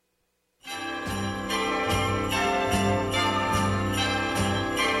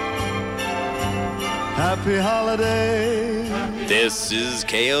Happy holiday. This is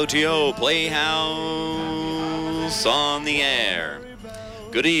KOTO Playhouse on the air.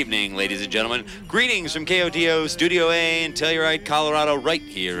 Good evening, ladies and gentlemen. Greetings from KOTO Studio A in Telluride, Colorado, right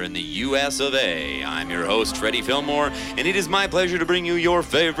here in the U.S. of A. I'm your host, Freddie Fillmore, and it is my pleasure to bring you your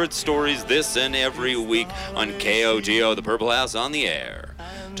favorite stories this and every week on KOTO, the Purple House on the air.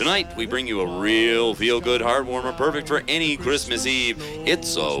 Tonight, we bring you a real feel-good heartwarmer perfect for any Christmas Eve.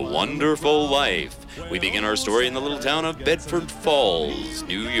 It's a Wonderful Life. We begin our story in the little town of Bedford Falls,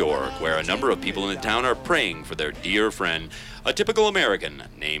 New York, where a number of people in the town are praying for their dear friend, a typical American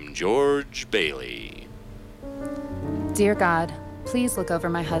named George Bailey. Dear God, please look over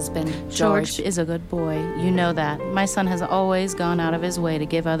my husband, George is a good boy. You know that. My son has always gone out of his way to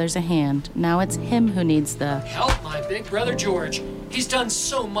give others a hand. Now it's him who needs the help, my big brother George. He's done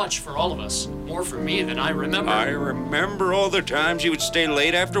so much for all of us. More for me than I remember. I remember all the times he would stay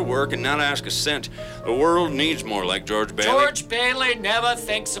late after work and not ask a cent. The world needs more like George Bailey. George Bailey never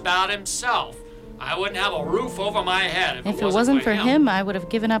thinks about himself. I wouldn't have a roof over my head if it wasn't for him, I would have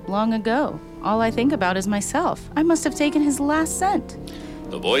given up long ago. All I think about is myself. I must have taken his last cent.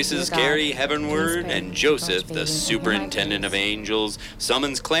 The voices carry heavenward, and Joseph, the superintendent of angels,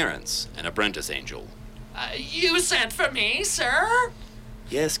 summons Clarence, an apprentice angel. You sent for me, sir?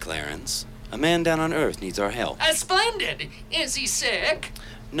 Yes, Clarence. A man down on Earth needs our help. Splendid. Is he sick?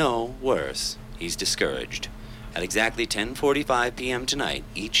 No, worse. He's discouraged. At exactly 10:45 p.m. tonight,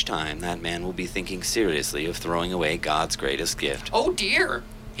 each time that man will be thinking seriously of throwing away God's greatest gift. Oh, dear.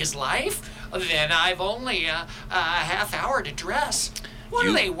 His life? Then I've only a half hour to dress. What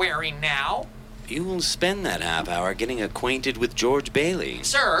are they wearing now? You will spend that half hour getting acquainted with George Bailey.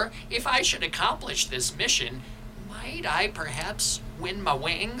 Sir, if I should accomplish this mission, might I perhaps win my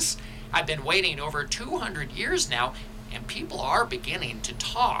wings? I've been waiting over 200 years now, and people are beginning to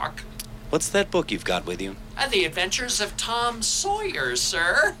talk. What's that book you've got with you? The Adventures of Tom Sawyer,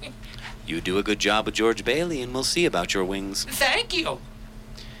 sir. You do a good job with George Bailey, and we'll see about your wings. Thank you.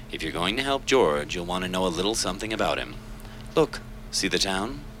 If you're going to help George, you'll want to know a little something about him. Look, see the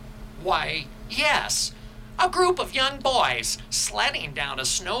town? Why, yes. A group of young boys sledding down a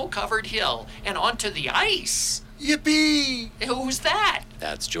snow-covered hill and onto the ice. Yippee! Who's that?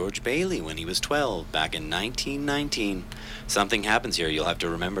 That's George Bailey when he was 12, back in 1919. Something happens here you'll have to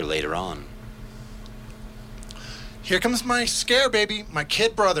remember later on. Here comes my scare baby, my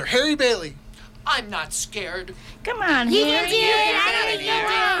kid brother, Harry Bailey. I'm not scared. Come on, You Harry. can do it!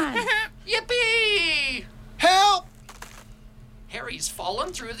 Come on! Yippee! Help! Harry's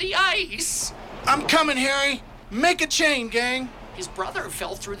fallen through the ice. I'm coming, Harry. Make a chain, gang. His brother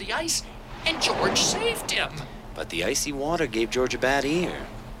fell through the ice, and George saved him. But the icy water gave George a bad ear.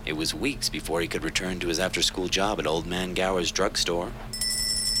 It was weeks before he could return to his after-school job at Old Man Gower's drugstore.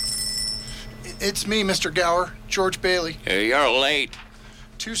 It's me, Mr. Gower, George Bailey. Hey, you're late.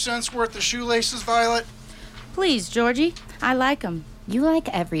 2 cents worth of shoelaces, Violet? Please, Georgie. I like him. You like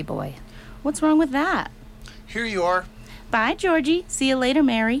every boy. What's wrong with that? Here you are. Bye, Georgie. See you later,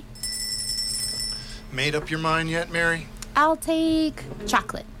 Mary. Made up your mind yet, Mary? I'll take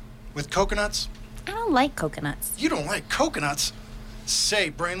chocolate. With coconuts? I don't like coconuts. You don't like coconuts? Say,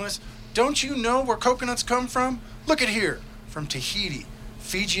 brainless, don't you know where coconuts come from? Look at here. From Tahiti,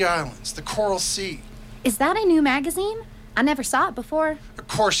 Fiji Islands, the Coral Sea. Is that a new magazine? I never saw it before. Of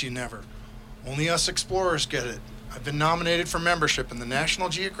course you never. Only us explorers get it. I've been nominated for membership in the National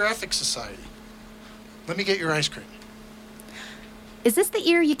Geographic Society. Let me get your ice cream. Is this the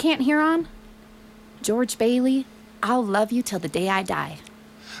ear you can't hear on? George Bailey, I'll love you till the day I die.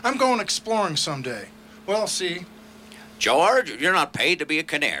 I'm going exploring someday. Well, see. George, you're not paid to be a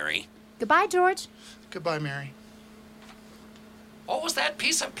canary. Goodbye, George. Goodbye, Mary. What was that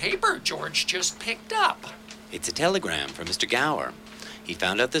piece of paper George just picked up? It's a telegram from Mr. Gower. He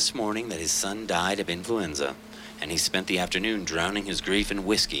found out this morning that his son died of influenza, and he spent the afternoon drowning his grief in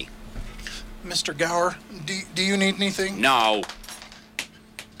whiskey. Mr. Gower, do you need anything? No.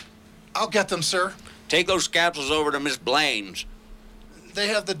 I'll get them, sir. Take those capsules over to Miss Blaine's. They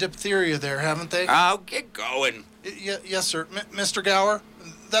have the diphtheria there, haven't they? Oh, get going. Yes, sir. Mr. Gower,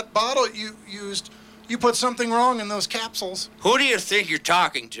 that bottle you used, you put something wrong in those capsules. Who do you think you're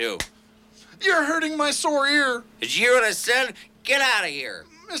talking to? You're hurting my sore ear. Did you hear what I said? Get out of here.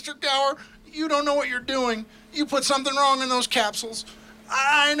 Mr. Gower, you don't know what you're doing. You put something wrong in those capsules.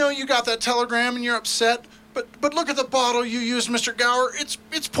 I know you got that telegram and you're upset, but look at the bottle you used, Mr. Gower.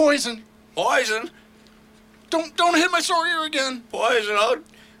 It's poison. Poison? Don't hit my sore ear again. Poison? Oh,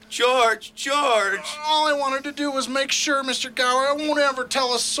 George. All I wanted to do was make sure, Mr. Gower. I won't ever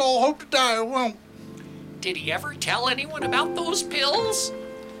tell a soul. Hope to die, I won't. Did he ever tell anyone about those pills?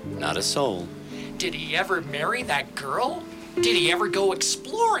 Not a soul. Did he ever marry that girl? Did he ever go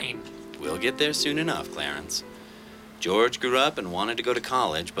exploring? We'll get there soon enough, Clarence. George grew up and wanted to go to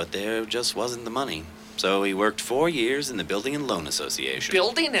college, but there just wasn't the money. So he worked 4 years in the Building and Loan Association.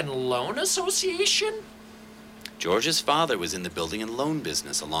 Building and Loan Association? George's father was in the building and loan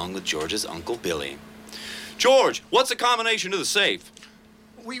business, along with George's Uncle Billy. George, what's the combination to the safe?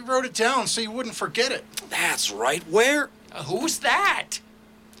 We wrote it down so you wouldn't forget it. That's right. Where? Who's that?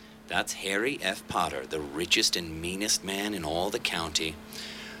 That's Harry F. Potter, the richest and meanest man in all the county.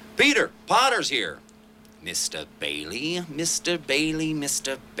 Peter, Potter's here. Mr. Bailey, Mr. Bailey,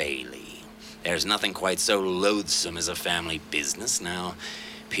 Mr. Bailey. There's nothing quite so loathsome as a family business. Now,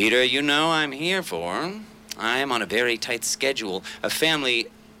 Peter, you know I'm here for. I am on a very tight schedule. A family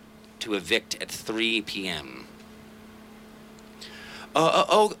to evict at 3 p.m.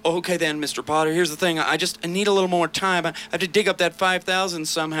 Okay then, Mr. Potter. Here's the thing. I need a little more time. I have to dig up that $5,000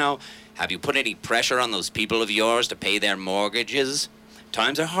 somehow. Have you put any pressure on those people of yours to pay their mortgages?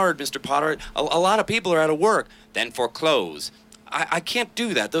 Times are hard, Mr. Potter. A lot of people are out of work. Then foreclose. I can't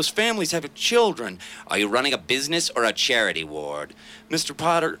do that. Those families have children. Are you running a business or a charity ward? Mr.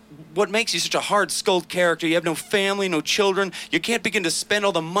 Potter, what makes you such a hard-skulled character? You have no family, no children. You can't begin to spend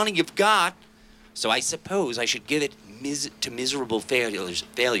all the money you've got. So I suppose I should give it to miserable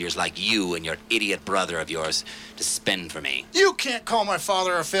failures like you and your idiot brother of yours to spend for me. You can't call my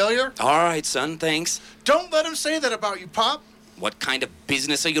father a failure. All right, son, thanks. Don't let him say that about you, Pop. What kind of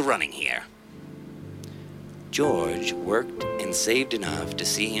business are you running here? George worked and saved enough to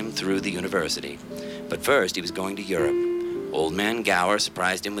see him through the university. But first, he was going to Europe. Old man Gower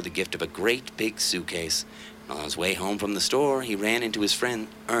surprised him with the gift of a great big suitcase. And on his way home from the store, he ran into his friend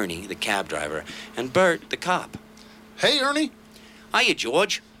Ernie, the cab driver, and Bert, the cop. Hey, Ernie. Hiya,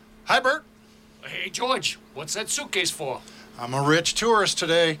 George. Hi, Bert. Hey, George, what's that suitcase for? I'm a rich tourist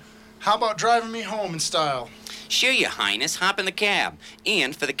today. How about driving me home in style? Sure, Your Highness. Hop in the cab.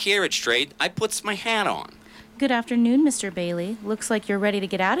 And for the carriage trade, I puts my hat on. Good afternoon, Mr. Bailey. Looks like you're ready to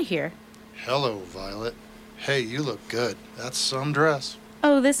get out of here. Hello, Violet. Hey, you look good. That's some dress.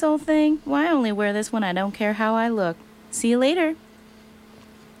 Oh, this old thing? Well, I only wear this when I don't care how I look. See you later.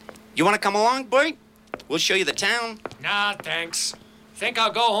 You want to come along, Bert? We'll show you the town. Nah, thanks. Think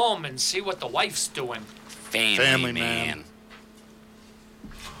I'll go home and see what the wife's doing. Family man.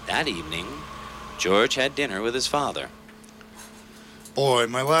 That evening, George had dinner with his father. Boy,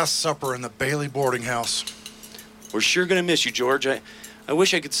 my last supper in the Bailey boarding house. We're sure going to miss you, George. I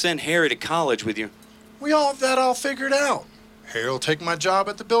wish I could send Harry to college with you. We all have that all figured out. Harry'll take my job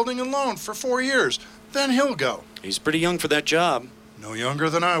at the Building and Loan for 4 years. Then he'll go. He's pretty young for that job. No younger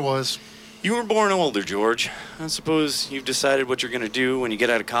than I was. You were born older, George. I suppose you've decided what you're going to do when you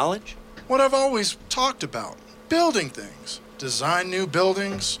get out of college? What I've always talked about. Building things. Design new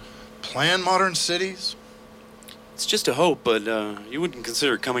buildings. Plan modern cities. It's just a hope, but you wouldn't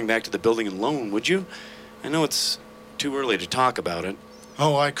consider coming back to the Building and Loan, would you? I know it's too early to talk about it.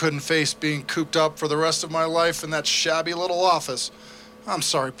 Oh, I couldn't face being cooped up for the rest of my life in that shabby little office. I'm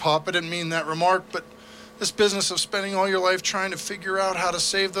sorry, Pop, I didn't mean that remark, but this business of spending all your life trying to figure out how to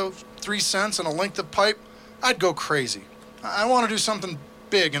save those 3 cents on a length of pipe, I'd go crazy. I want to do something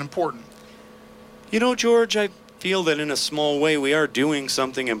big and important. You know, George, I feel that in a small way we are doing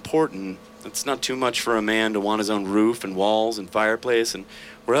something important. It's not too much for a man to want his own roof and walls and fireplace, and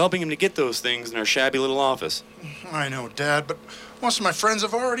we're helping him to get those things in our shabby little office. I know, Dad, but most of my friends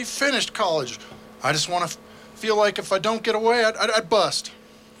have already finished college. I just want to feel like if I don't get away, I'd bust.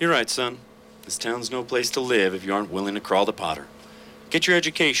 You're right, son. This town's no place to live if you aren't willing to crawl to Potter. Get your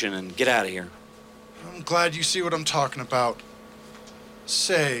education and get out of here. I'm glad you see what I'm talking about.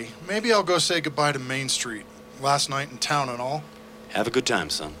 Say, maybe I'll go say goodbye to Main Street. Last night in town and all. Have a good time,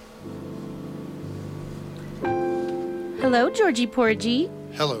 son. Hello, Georgie Porgy.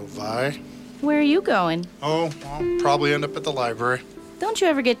 Hello, Vi. Where are you going? Oh, I'll probably end up at the library. Don't you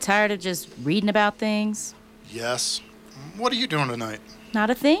ever get tired of just reading about things? Yes. What are you doing tonight?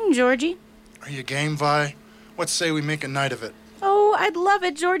 Not a thing, Georgie. Are you game, Vi? Let's say we make a night of it. Oh, I'd love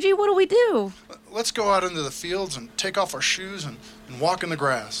it, Georgie. What'll we do? Let's go out into the fields and take off our shoes and walk in the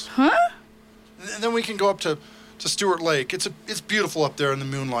grass. Huh? And then we can go up to Stewart Lake. It's beautiful up there in the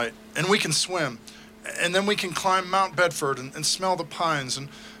moonlight. And we can swim. And then we can climb Mount Bedford and smell the pines and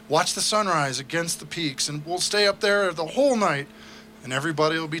watch the sunrise against the peaks. And we'll stay up there the whole night. And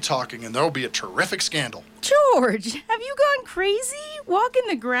everybody will be talking, and there'll be a terrific scandal. George, have you gone crazy? Walking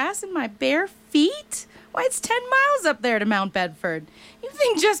the grass in my bare feet? Why, it's 10 miles up there to Mount Bedford. You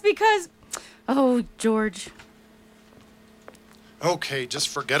think just because... Oh, George. Okay, just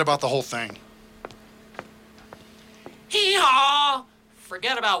forget about the whole thing. Hee-haw!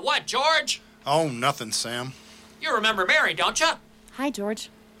 Forget about what, George? Oh, nothing, Sam. You remember Mary, don't you? Hi, George.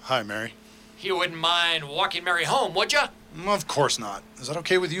 Hi, Mary. You wouldn't mind walking Mary home, would you? Of course not. Is that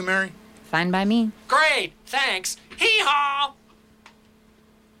okay with you, Mary? Fine by me. Great, thanks. Hee-haw!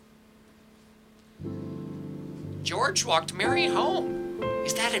 George walked Mary home.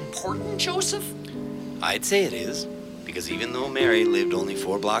 Is that important, Joseph? I'd say it is, because even though Mary lived only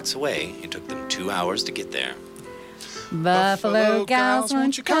 4 blocks away, it took them 2 hours to get there. Buffalo gals,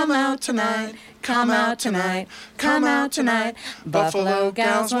 won't you come out tonight? Come out tonight, come out tonight. Buffalo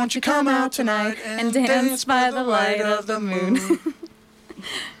gals, won't you come out tonight and dance by the light of the moon?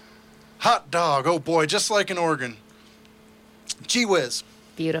 Hot dog, oh boy, just like an organ. Gee whiz.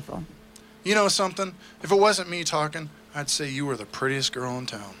 Beautiful. You know something? If it wasn't me talking, I'd say you were the prettiest girl in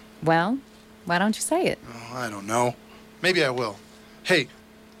town. Well, why don't you say it? Oh, I don't know. Maybe I will. Hey,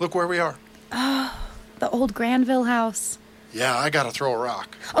 look where we are. The old Granville house. Yeah, I gotta throw a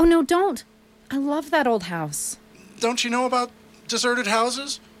rock. Oh, no, don't. I love that old house. Don't you know about deserted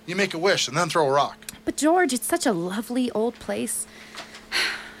houses? You make a wish and then throw a rock. But, George, it's such a lovely old place.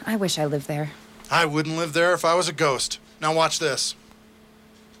 I wish I lived there. I wouldn't live there if I was a ghost. Now watch this.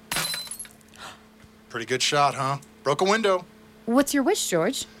 Pretty good shot, huh? Broke a window. What's your wish,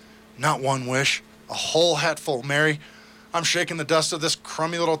 George? Not one wish. A whole hatful, Mary. I'm shaking the dust of this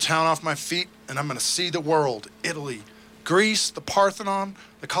crummy little town off my feet, and I'm going to see the world. Italy, Greece, the Parthenon,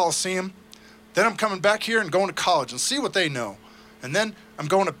 the Colosseum. Then I'm coming back here and going to college and see what they know. And then I'm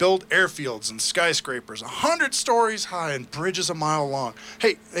going to build airfields and skyscrapers 100 stories high and bridges a mile long.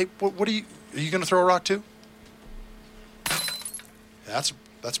 Hey, what are you going to throw a rock too? That's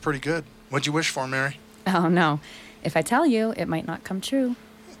pretty good. What'd you wish for, Mary? Oh, no. If I tell you, it might not come true.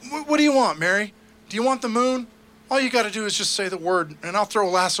 What do you want, Mary? Do you want the moon? All you got to do is just say the word, and I'll throw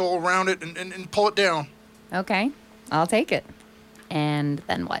a lasso around it and pull it down. Okay, I'll take it. And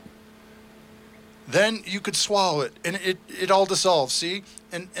then what? Then you could swallow it, and it all dissolves, see?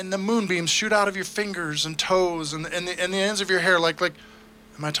 And the moonbeams shoot out of your fingers and toes and the ends of your hair like... Am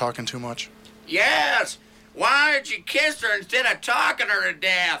I talking too much? Yes! Why did you kiss her instead of talking her to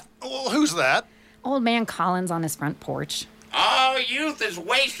death? Well, who's that? Old man Collins on his front porch. Oh, youth is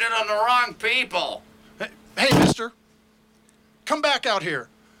wasted on the wrong people. Hey, mister. Come back out here.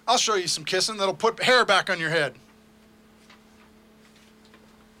 I'll show you some kissing that'll put hair back on your head.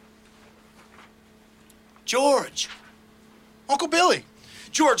 George! Uncle Billy.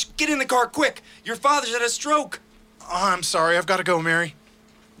 George, get in the car quick! Your father's had a stroke! Oh, I'm sorry. I've got to go, Mary.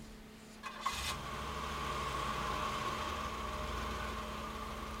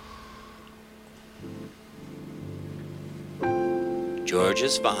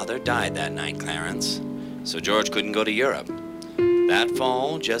 George's father died that night, Clarence, so George couldn't go to Europe. That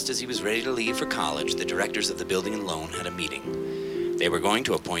fall, just as he was ready to leave for college, the directors of the building and loan had a meeting. They were going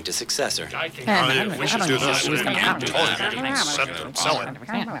to appoint a successor. I think We should do this. We can't do that. Sell it.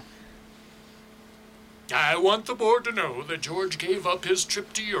 I want the board to know that George gave up his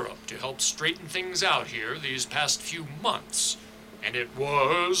trip to Europe to help straighten things out here these past few months, and it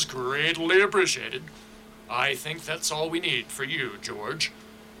was greatly appreciated. I think that's all we need for you, George.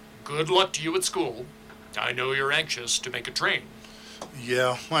 Good luck to you at school. I know you're anxious to make a train.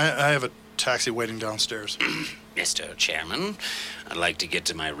 Yeah, I have a taxi waiting downstairs. Mr. Chairman, I'd like to get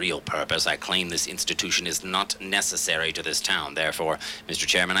to my real purpose. I claim this institution is not necessary to this town. Therefore, Mr.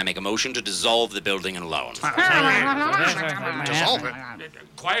 Chairman, I make a motion to dissolve the building and loan. Dissolve it.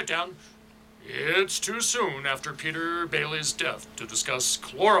 Quiet down. It's too soon after Peter Bailey's death to discuss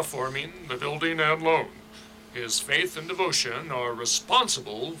chloroforming the building and loan. His faith and devotion are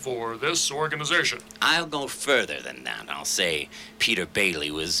responsible for this organization. I'll go further than that. I'll say Peter Bailey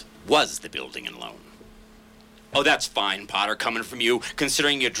was the building and loan. Oh, that's fine, Potter, coming from you,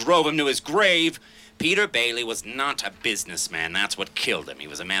 considering you drove him to his grave. Peter Bailey was not a businessman. That's what killed him. He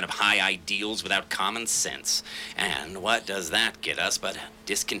was a man of high ideals without common sense. And what does that get us but a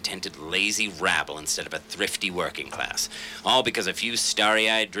discontented, lazy rabble instead of a thrifty working class? All because a few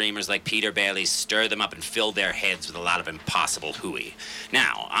starry-eyed dreamers like Peter Bailey stir them up and fill their heads with a lot of impossible hooey.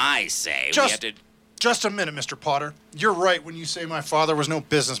 Now, I say we have to... Just a minute, Mr. Potter. You're right when you say my father was no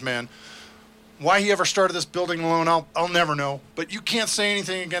businessman. Why he ever started this building alone, I'll never know. But you can't say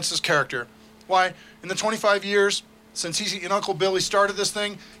anything against his character. Why, in the 25 years since he and Uncle Billy started this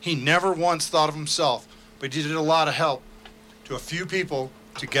thing, he never once thought of himself. But he did a lot of help to a few people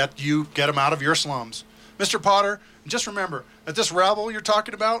to get them out of your slums. Mr. Potter, just remember that this rabble you're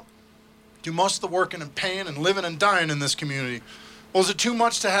talking about do most of the working and paying and living and dying in this community. Well, is it too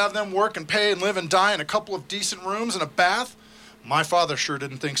much to have them work and pay and live and die in a couple of decent rooms and a bath? My father sure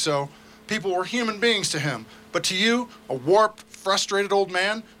didn't think so. People were human beings to him. But to you, a warped, frustrated old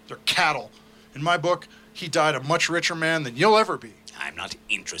man, they're cattle. In my book, he died a much richer man than you'll ever be. I'm not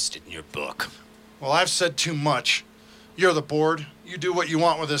interested in your book. Well, I've said too much. You're the board. You do what you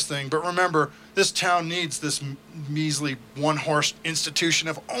want with this thing. But remember, this town needs this measly one-horse institution,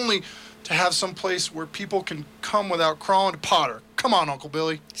 if only to have some place where people can come without crawling to Potter. Come on, Uncle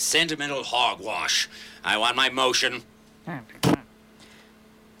Billy. Sentimental hogwash. I want my motion.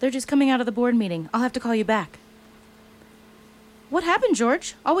 They're just coming out of the board meeting. I'll have to call you back. What happened,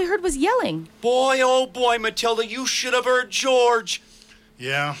 George? All we heard was yelling. Boy, oh boy, Matilda, you should have heard George.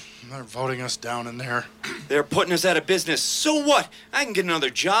 Yeah, they're voting us down in there. They're putting us out of business. So what? I can get another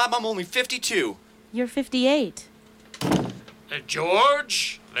job. I'm only 52. You're 58.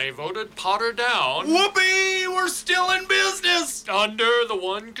 George, they voted Potter down. Whoopee! We're still in business! Under the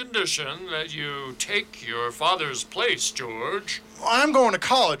one condition that you take your father's place, George. I'm going to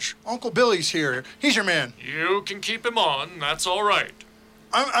college. Uncle Billy's here. He's your man. You can keep him on, that's all right.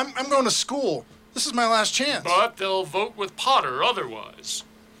 I'm going to school. This is my last chance. But they'll vote with Potter otherwise.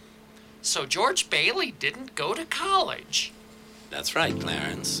 So George Bailey didn't go to college. That's right,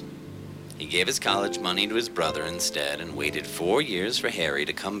 Clarence. He gave his college money to his brother instead and waited 4 years for Harry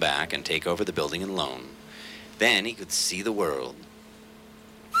to come back and take over the building and loan. Then he could see the world.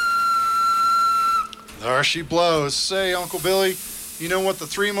 There she blows. Say, Uncle Billy, you know what the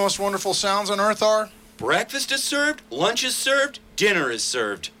 3 most wonderful sounds on earth are? Breakfast is served, lunch is served, dinner is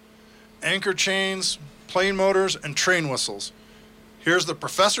served. Anchor chains, plane motors, and train whistles. Here's the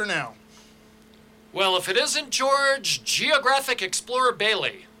professor now. Well, if it isn't George Geographic Explorer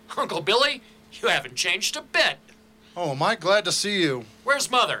Bailey. Uncle Billy, you haven't changed a bit. Oh, am I glad to see you. Where's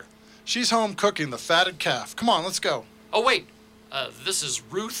Mother? She's home cooking the fatted calf. Come on, let's go. Oh, wait. This is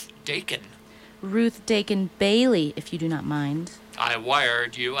Ruth Dakin. Ruth Dakin Bailey, if you do not mind. I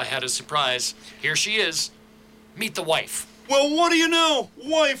wired you. I had a surprise. Here she is. Meet the wife. Well, what do you know?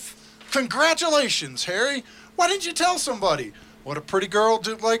 Wife. Congratulations, Harry. Why didn't you tell somebody? What a pretty girl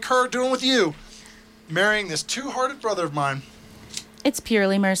like her doing with you. Marrying this two-hearted brother of mine. It's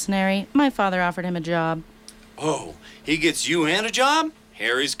purely mercenary. My father offered him a job. Oh, he gets you and a job?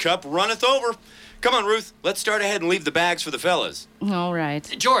 Harry's cup runneth over. Come on, Ruth. Let's start ahead and leave the bags for the fellas. All right.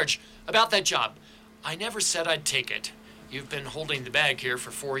 George, about that job. I never said I'd take it. You've been holding the bag here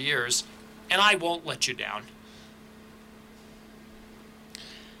for 4 years, and I won't let you down.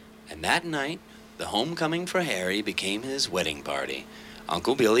 And that night, the homecoming for Harry became his wedding party.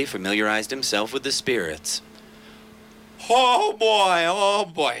 Uncle Billy familiarized himself with the spirits. Oh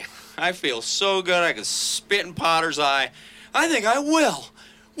boy, I feel so good I could spit in Potter's eye. I think I will.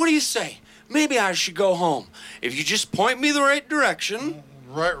 What do you say? Maybe I should go home. If you just point me the right direction.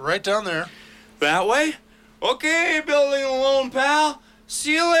 Right down there. That way? Okay, building alone, pal.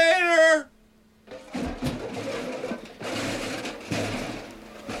 See you later.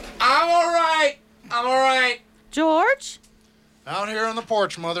 I'm all right. George? Out here on the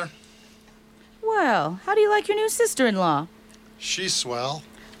porch, Mother. Well, how do you like your new sister-in-law? She's swell.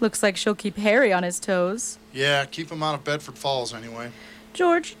 Looks like she'll keep Harry on his toes. Yeah, keep him out of Bedford Falls anyway.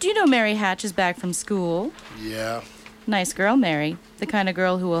 George, do you know Mary Hatch is back from school? Yeah. Nice girl, Mary. The kind of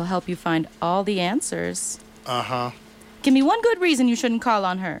girl who will help you find all the answers. Uh-huh. Give me one good reason you shouldn't call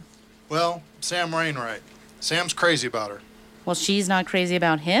on her. Well, Sam Wainwright. Sam's crazy about her. Well, she's not crazy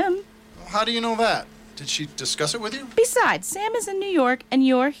about him. Well, how do you know that? Did she discuss it with you? Besides, Sam is in New York and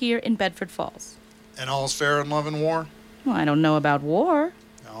you're here in Bedford Falls. And all's fair in love and war? Well, I don't know about war.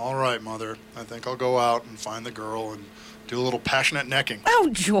 All right, Mother. I think I'll go out and find the girl and do a little passionate necking. Oh,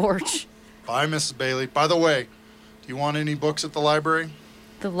 George. Bye, Mrs. Bailey. By the way, do you want any books at the library?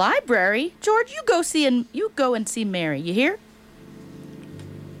 The library? George, you go and see Mary. You hear?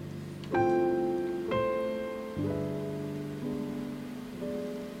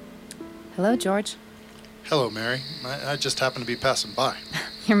 Hello, George. Hello, Mary. I just happened to be passing by.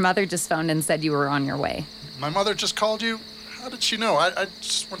 Your mother just phoned and said you were on your way. My mother just called you? How did she know? I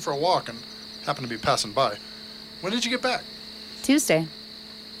just went for a walk and happened to be passing by. When did you get back? Tuesday.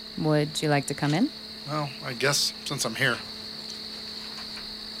 Would you like to come in? Well, I guess since I'm here.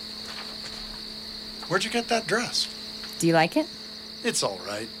 Where'd you get that dress? Do you like it? It's all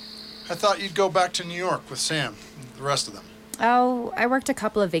right. I thought you'd go back to New York with Sam and the rest of them. Oh, I worked a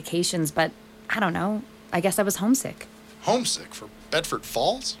couple of vacations, but I don't know. I guess I was homesick. Homesick for Bedford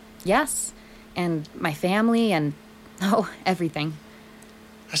Falls? Yes. And my family and, everything.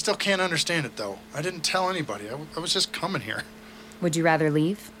 I still can't understand it, though. I didn't tell anybody. I was just coming here. Would you rather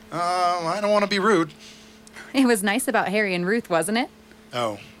leave? I don't want to be rude. It was nice about Harry and Ruth, wasn't it?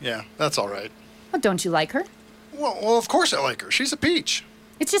 Oh, yeah, that's all right. Well, don't you like her? Well, of course I like her. She's a peach.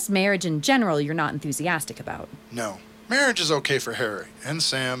 It's just marriage in general you're not enthusiastic about. No. Marriage is okay for Harry and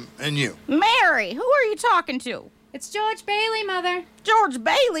Sam and you. Mary, who are you talking to? It's George Bailey, Mother. George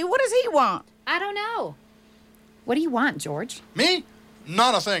Bailey? What does he want? I don't know. What do you want, George? Me?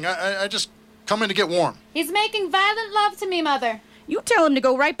 Not a thing. I just come in to get warm. He's making violent love to me, Mother. You tell him to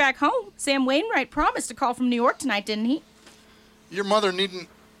go right back home. Sam Wainwright promised to call from New York tonight, didn't he? Your mother needn't...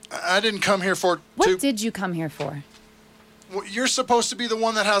 I didn't come here for... What did you come here for? Well, you're supposed to be the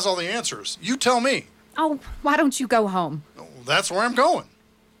one that has all the answers. You tell me. Oh, why don't you go home? Well, that's where I'm going.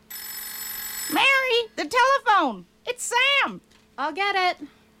 Mary, the telephone. It's Sam. I'll get it.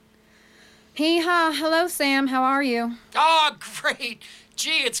 Hee-haw. Hello, Sam. How are you? Oh, great.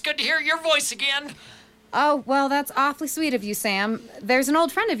 Gee, it's good to hear your voice again. Oh, well, that's awfully sweet of you, Sam. There's an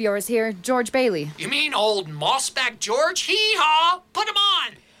old friend of yours here, George Bailey. You mean old Mossback George? Hee-haw! Put him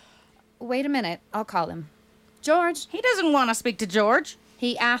on! Wait a minute. I'll call him. George, He doesn't want to speak to George.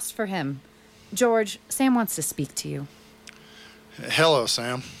 he asked for him. George, Sam wants to speak to you. Hello,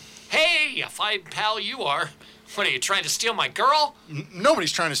 Sam. Hey, a fine pal you are. What, are you trying to steal my girl?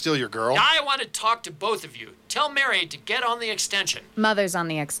 Nobody's trying to steal your girl. I want to talk to both of you. Tell Mary to get on the extension. Mother's on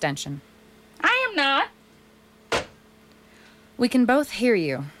the extension. I am not. We can both hear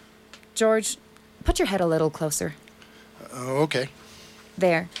you. George, put your head a little closer. Okay.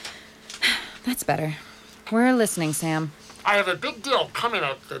 There. That's better. We're listening, Sam. I have a big deal coming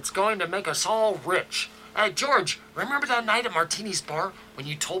up that's going to make us all rich. George, remember that night at Martini's bar when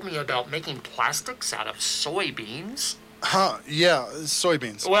you told me about making plastics out of soybeans? Huh, yeah,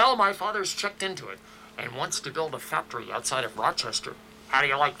 soybeans. Well, my father's checked into it and wants to build a factory outside of Rochester. How do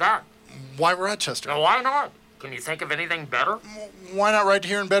you like that? Why Rochester? Now, why not? Can you think of anything better? Why not right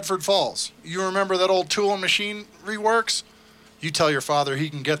here in Bedford Falls? You remember that old tool and machine reworks? You tell your father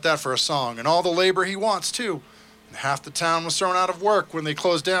he can get that for a song, and all the labor he wants, too. And half the town was thrown out of work when they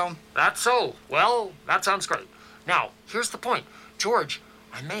closed down. That's so. Well, that sounds great. Now, here's the point. George,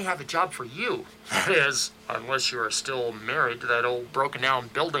 I may have a job for you. That is, unless you are still married to that old broken-down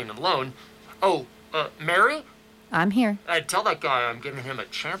building alone. Oh, Mary? I'm here. Tell that guy I'm giving him a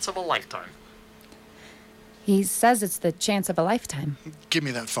chance of a lifetime. He says it's the chance of a lifetime. Give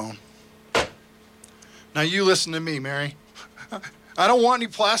me that phone. Now you listen to me, Mary. I don't want any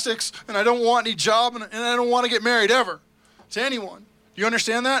plastics, and I don't want any job, and I don't want to get married ever to anyone. Do you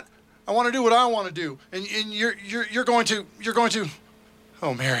understand that? I want to do what I want to do, and you're going to.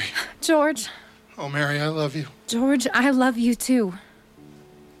 Oh, Mary. George. Oh, Mary, I love you. George, I love you too.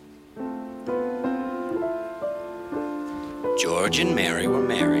 George and Mary were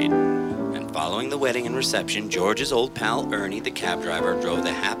married, and following the wedding and reception, George's old pal Ernie, the cab driver, drove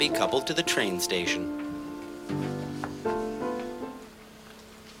the happy couple to the train station.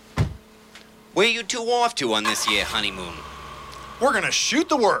 Where you two off to on this year honeymoon? We're going to shoot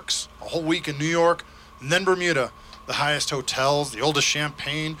the works. A whole week in New York, and then Bermuda. The highest hotels, the oldest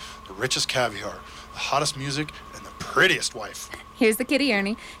champagne, the richest caviar, the hottest music, and the prettiest wife. Here's the kitty,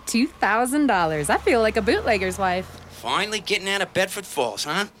 Ernie. $2,000. I feel like a bootlegger's wife. Finally getting out of Bedford Falls,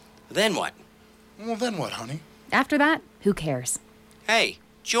 huh? Then what? Well, then what, honey? After that, who cares? Hey,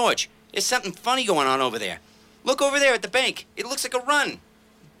 George, there's something funny going on over there. Look over there at the bank. It looks like a run.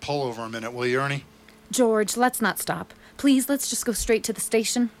 Pull over a minute, will you, Ernie? George, let's not stop. Please, let's just go straight to the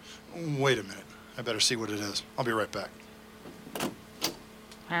station. Wait a minute. I better see what it is. I'll be right back.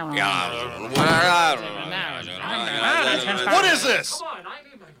 What is this? Come on, I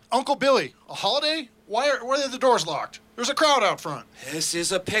need my... Uncle Billy, a holiday? Why are the doors locked? There's a crowd out front. This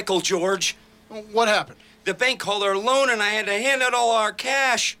is a pickle, George. What happened? The bank called our loan and I had to hand out all our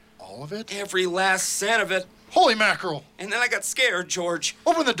cash. All of it? Every last cent of it. Holy mackerel. And then I got scared, George.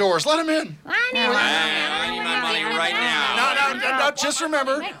 Open the doors. Let him in. I need my money right now. No, just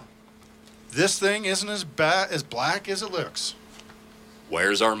remember, this thing isn't as black as it looks.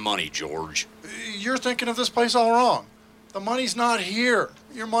 Where's our money, George? You're thinking of this place all wrong. The money's not here.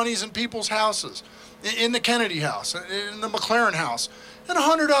 Your money's in people's houses. In the Kennedy house, in the McLaren house, and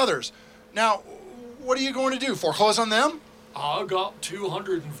 100 others. Now, what are you going to do? Foreclose on them? I got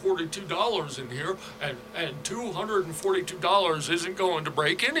 $242 in here, and $242 isn't going to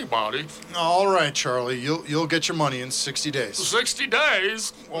break anybody. All right, Charlie. You'll get your money in 60 days. 60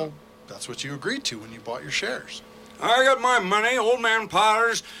 days? Well, that's what you agreed to when you bought your shares. I got my money. Old man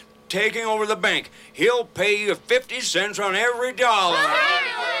Potter's taking over the bank. He'll pay you 50 cents on every dollar.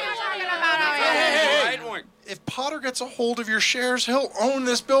 Hey. If Potter gets a hold of your shares, he'll own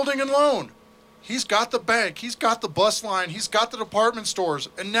this building and loan. He's got the bank, he's got the bus line, he's got the department stores,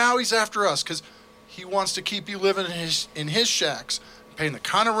 and now he's after us because he wants to keep you living in his shacks, paying the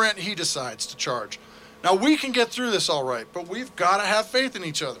kind of rent he decides to charge. Now, we can get through this all right, but we've got to have faith in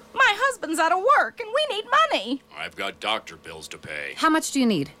each other. My My husband's out of work, and we need money. I've got doctor bills to pay. How much do you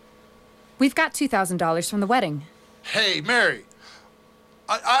need? We've got $2,000 from the wedding. Hey, Mary,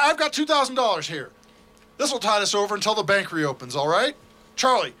 I've got $2,000 here. This will tide us over until the bank reopens, all right?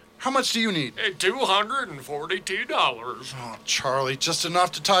 Charlie, how much do you need? $242. Oh, Charlie, just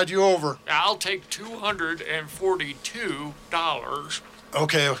enough to tide you over. I'll take $242.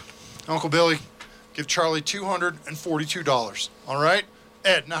 Okay, Uncle Billy, give Charlie $242, all right?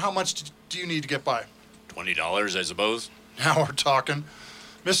 Ed, now how much do you need to get by? $20, I suppose. Now we're talking.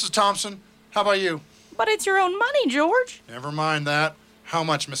 Mrs. Thompson, how about you? But it's your own money, George. Never mind that. How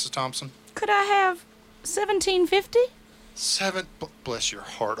much, Mrs. Thompson? Could I have $17.50? Bless your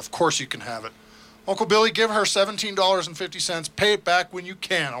heart. Of course you can have it. Uncle Billy, give her $17.50. Pay it back when you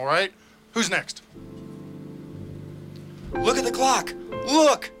can, all right? Who's next? Look at the clock.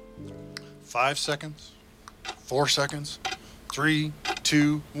 Look. 5 seconds. 4 seconds. 3,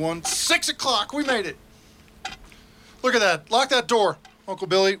 2, 1. 6 o'clock. We made it. Look at that. Lock that door. Uncle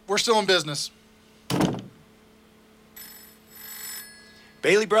Billy, we're still in business.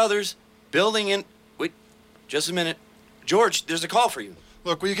 Bailey Brothers, building in... Wait, just a minute. George, there's a call for you.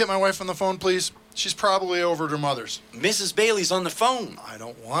 Look, will you get my wife on the phone, please? She's probably over at her mother's. Mrs. Bailey's on the phone. I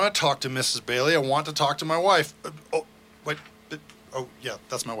don't want to talk to Mrs. Bailey. I want to talk to my wife. Oh, yeah,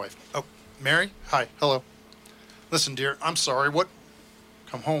 that's my wife. Oh, Mary? Hi, hello. Listen, dear, I'm sorry. What?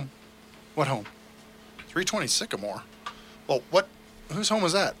 Come home. What home? 320 Sycamore? Well, what? Whose home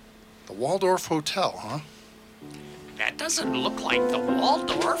is that? The Waldorf Hotel, huh? That doesn't look like the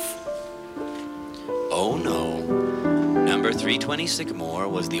Waldorf. Oh, no. Number 320 Sycamore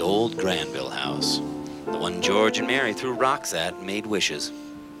was the old Granville house. The one George and Mary threw rocks at and made wishes.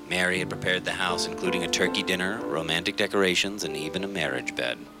 Mary had prepared the house, including a turkey dinner, romantic decorations, and even a marriage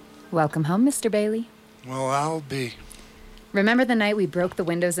bed. Welcome home, Mr. Bailey. Well, I'll be. Remember the night we broke the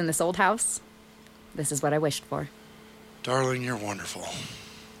windows in this old house? This is what I wished for. Darling, you're wonderful.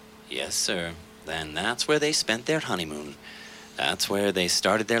 Yes, sir. Then that's where they spent their honeymoon. That's where they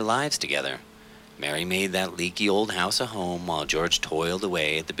started their lives together. Mary made that leaky old house a home while George toiled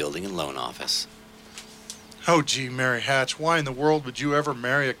away at the building and loan office. Oh, gee, Mary Hatch, why in the world would you ever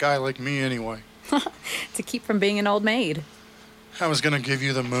marry a guy like me anyway? To keep from being an old maid. I was going to give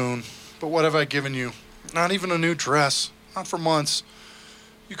you the moon, but what have I given you? Not even a new dress. Not for months.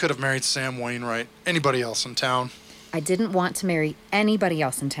 You could have married Sam Wainwright. Anybody else in town. I didn't want to marry anybody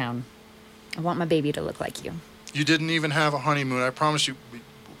else in town. I want my baby to look like you. You didn't even have a honeymoon. I promise you.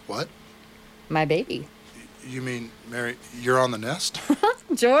 What? My baby. You mean, Mary, you're on the nest?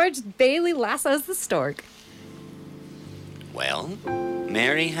 George Bailey lassos the stork. Well,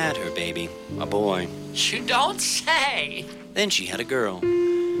 Mary had her baby, a boy. You don't say. Then she had a girl.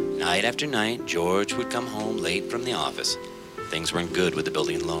 Night after night, George would come home late from the office. Things weren't good with the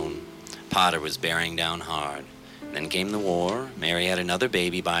building and loan. Potter was bearing down hard. Then came the war. Mary had another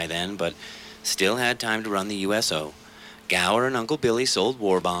baby by then, but still had time to run the USO. Gower and Uncle Billy sold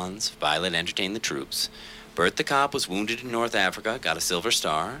war bonds. Violet entertained the troops. Bert the cop was wounded in North Africa, got a Silver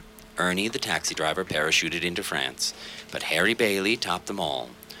Star. Ernie, the taxi driver, parachuted into France. But Harry Bailey topped them all.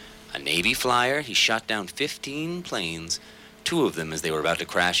 A Navy flyer, he shot down 15 planes, 2 of them as they were about to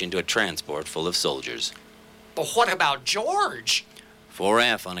crash into a transport full of soldiers. But what about George?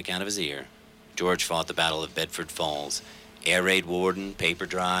 4F on account of his ear. George fought the Battle of Bedford Falls. Air raid warden, paper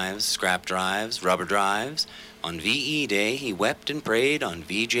drives, scrap drives, rubber drives. On VE Day, he wept and prayed. On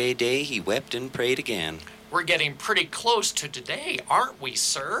VJ Day, he wept and prayed again. We're getting pretty close to today, aren't we,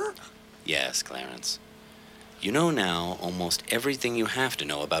 sir? Yes, Clarence. You know now almost everything you have to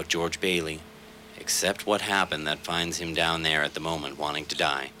know about George Bailey, except what happened that finds him down there at the moment wanting to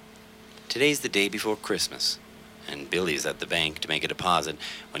die. Today's the day before Christmas, and Billy's at the bank to make a deposit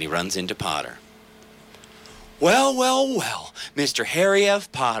when he runs into Potter. Well, Mr. Harry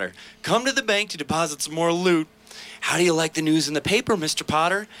F. Potter, come to the bank to deposit some more loot. How do you like the news in the paper, Mr.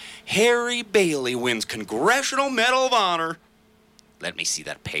 Potter? Harry Bailey wins Congressional Medal of Honor. Let me see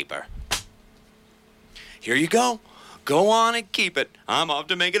that paper. Here you go. Go on and keep it. I'm off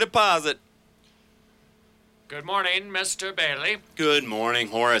to make a deposit. Good morning, Mr. Bailey. Good morning,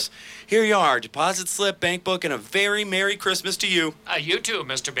 Horace. Here you are, deposit slip, bank book, and a very Merry Christmas to you. You too,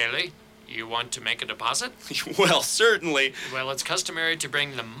 Mr. Bailey. You want to make a deposit? Well, certainly. Well, it's customary to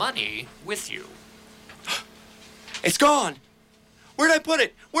bring the money with you. It's gone. Where'd I put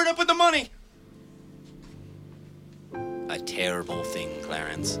it? Where'd I put the money? A terrible thing,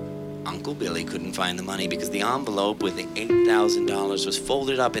 Clarence. Uncle Billy couldn't find the money because the envelope with the $8,000 was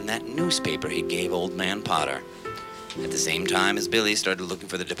folded up in that newspaper he gave old man Potter. At the same time as Billy started looking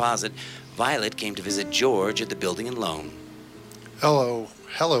for the deposit, Violet came to visit George at the building and loan. Hello,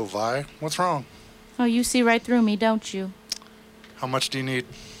 Vi. What's wrong? Oh, you see right through me, don't you? How much do you need?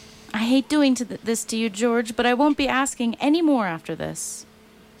 I hate doing this to you, George, but I won't be asking any more after this.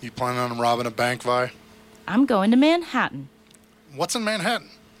 You planning on robbing a bank, Vi? I'm going to Manhattan. What's in Manhattan?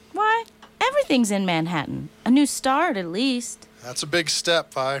 Why? Everything's in Manhattan. A new start, at least. That's a big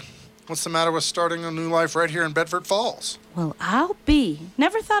step, Vi. What's the matter with starting a new life right here in Bedford Falls? Well, I'll be.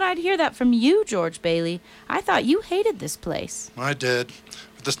 Never thought I'd hear that from you, George Bailey. I thought you hated this place. I did.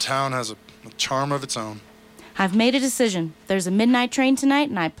 But this town has a charm of its own. I've made a decision. There's a midnight train tonight,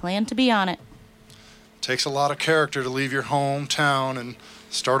 and I plan to be on it. Takes a lot of character to leave your hometown and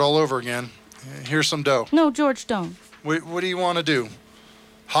start all over again. Here's some dough. No, George, don't. What do you want to do?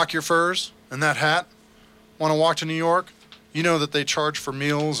 Hawk your furs and that hat? Want to walk to New York? You know that they charge for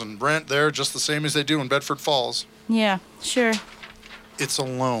meals and rent there just the same as they do in Bedford Falls. Yeah, sure. It's a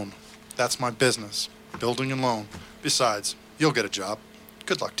loan. That's my business. Building and loan. Besides, you'll get a job.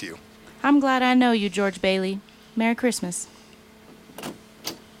 Good luck to you. I'm glad I know you, George Bailey. Merry Christmas.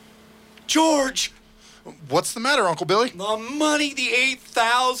 George! What's the matter, Uncle Billy? The money, the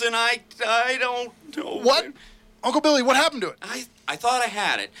 $8,000, I don't know. What? Uncle Billy, what happened to it? I thought I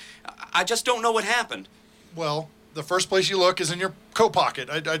had it. I just don't know what happened. Well, the first place you look is in your coat pocket.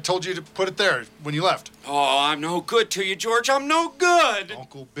 I told you to put it there when you left. Oh, I'm no good to you, George. I'm no good.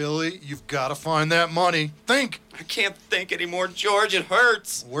 Uncle Billy, you've got to find that money. Think. I can't think anymore, George. It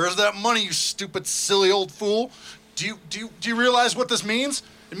hurts. Where's that money, you stupid, silly old fool? Do you realize what this means?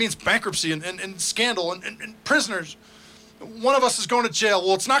 It means bankruptcy and scandal and prisoners. One of us is going to jail.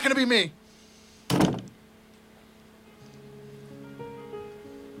 Well, it's not going to be me.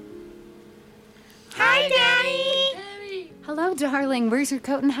 Hi, Daddy. Hello, darling. Where's your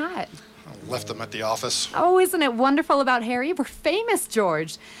coat and hat? I left them at the office. Oh, isn't it wonderful about Harry? We're famous,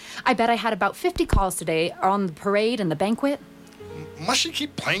 George. I bet I had about 50 calls today on the parade and the banquet. Must she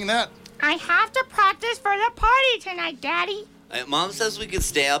keep playing that? I have to practice for the party tonight, Daddy. Mom says we could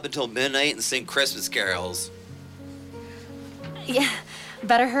stay up until midnight and sing Christmas carols. Yeah,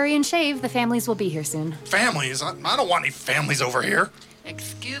 better hurry and shave. The families will be here soon. Families? I don't want any families over here.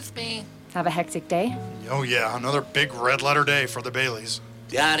 Excuse me. Have a hectic day? Oh, yeah, another big red letter day for the Baileys.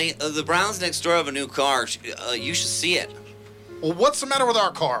 Daddy, the Browns next door have a new car. You should see it. Well, what's the matter with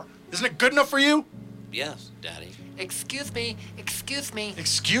our car? Isn't it good enough for you? Yes, Daddy. Excuse me.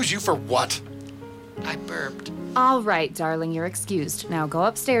 Excuse you for what? I burped. All right, darling, you're excused. Now go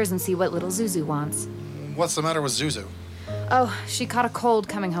upstairs and see what little Zuzu wants. What's the matter with Zuzu? Oh, she caught a cold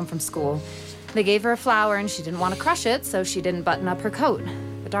coming home from school. They gave her a flower and she didn't want to crush it, so she didn't button up her coat.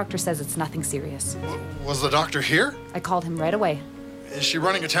 The doctor says it's nothing serious. Was the doctor here? I called him right away. Is she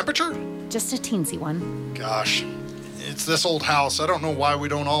running a temperature? Just a teensy one. Gosh, it's this old house. I don't know why we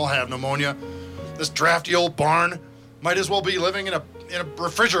don't all have pneumonia. This drafty old barn might as well be living in a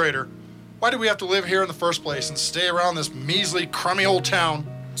refrigerator. Why do we have to live here in the first place and stay around this measly, crummy old town?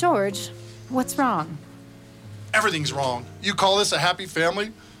 George, what's wrong? Everything's wrong. You call this a happy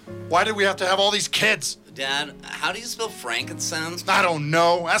family? Why did we have to have all these kids? Dad, how do you spell frankincense? I don't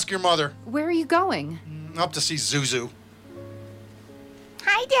know. Ask your mother. Where are you going? Up to see Zuzu.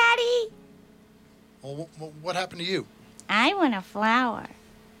 Hi, Daddy. Well, what happened to you? I want a flower.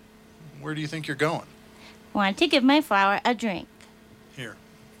 Where do you think you're going? Want to give my flower a drink. Here,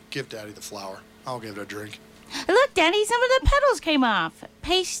 give Daddy the flower. I'll give it a drink. Look, Daddy, some of the petals came off.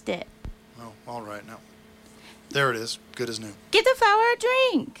 Paste it. Oh, all right, now. There it is, good as new. Give the flower a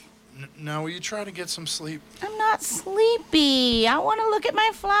drink. Now, will you try to get some sleep? I'm not sleepy. I want to look at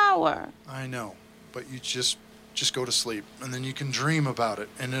my flower. I know, but you just go to sleep, and then you can dream about it,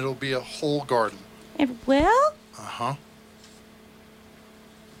 and it'll be a whole garden. It will? Uh-huh.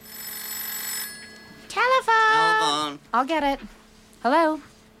 Telephone. I'll get it. Hello?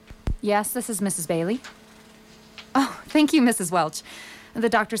 Yes, this is Mrs. Bailey. Oh, thank you, Mrs. Welch. The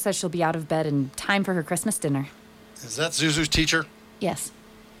doctor says she'll be out of bed in time for her Christmas dinner. Is that Zuzu's teacher? Yes.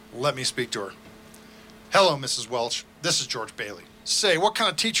 Let me speak to her. Hello, Mrs. Welch. This is George Bailey. Say, what kind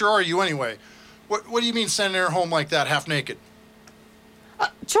of teacher are you anyway? What do you mean sending her home like that, half naked?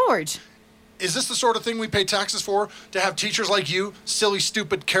 George! Is this the sort of thing we pay taxes for? To have teachers like you, silly,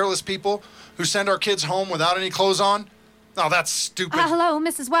 stupid, careless people, who send our kids home without any clothes on? Oh, that's stupid. Hello,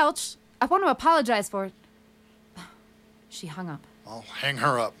 Mrs. Welch. I want to apologize for it. She hung up. I'll hang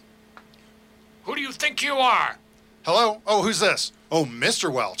her up. Who do you think you are? Hello? Oh, who's this? Oh,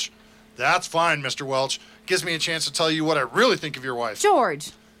 Mr. Welch. That's fine, Mr. Welch. Gives me a chance to tell you what I really think of your wife.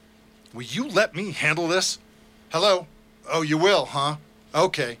 George! Will you let me handle this? Hello? Oh, you will, huh?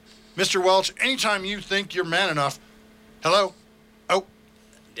 Okay. Mr. Welch, anytime you think you're man enough. Hello? Oh,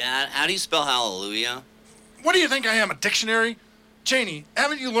 Dad, how do you spell hallelujah? what do you think I am, a dictionary? Janie,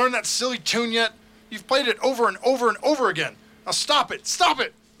 haven't you learned that silly tune yet? You've played it over and over and over again. Now stop it. Stop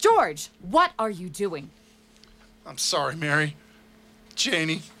it. George, what are you doing? I'm sorry, Mary.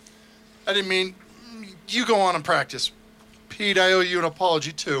 Janie, I didn't mean... You go on and practice. Pete, I owe you an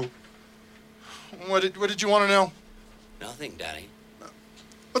apology, too. What did you want to know? Nothing, Daddy.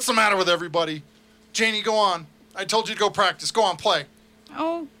 What's the matter with everybody? Janie, go on. I told you to go practice. Go on, play.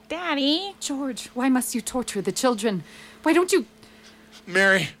 Oh, Daddy. George, why must you torture the children? Why don't you...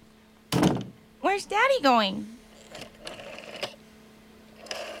 Mary. Where's Daddy going?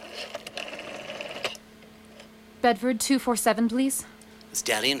 Bedford 247, please. Is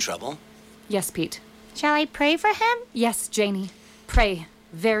Daddy in trouble? Yes, Pete. Shall I pray for him? Yes, Janie. Pray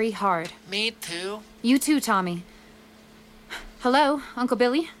very hard. Me too. You too, Tommy. Hello, Uncle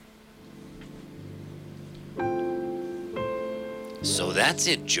Billy? So that's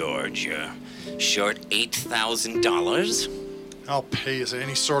it, George. You're short $8,000? I'll pay you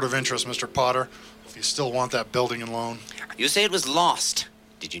any sort of interest, Mr. Potter, if you still want that building and loan. You say it was lost.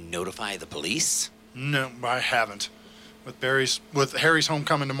 Did you notify the police? No, I haven't. With Harry's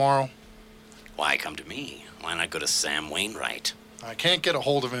homecoming tomorrow, Why come to me? Why not go to Sam Wainwright? I can't get a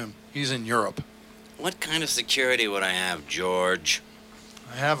hold of him. He's in Europe. What kind of security would I have, George?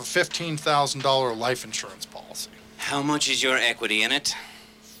 I have a $15,000 life insurance policy. How much is your equity in it?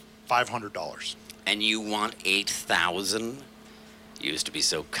 $500. And you want $8,000? You used to be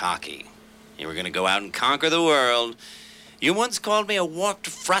so cocky. You were going to go out and conquer the world. You once called me a warped,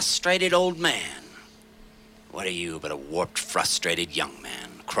 frustrated old man. What are you but a warped, frustrated young man,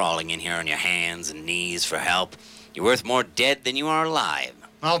 crawling in here on your hands and knees for help? You're worth more dead than you are alive.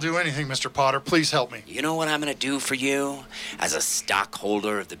 I'll do anything, Mr. Potter. Please help me. You know what I'm going to do for you? As a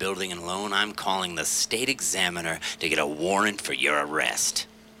stockholder of the building and loan, I'm calling the state examiner to get a warrant for your arrest.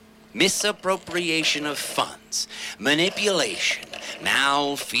 Misappropriation of funds, manipulation,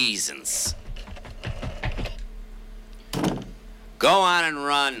 malfeasance. Go on and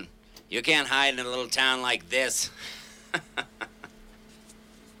run. You can't hide in a little town like this.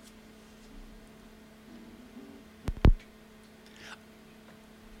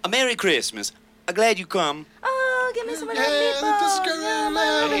 A Merry Christmas. I'm glad you come. Oh, give me some of that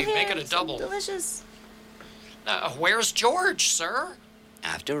meatball. Hey, make it a double. Delicious. Where's George, sir?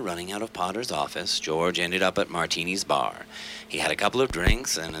 After running out of Potter's office, George ended up at Martini's bar. He had a couple of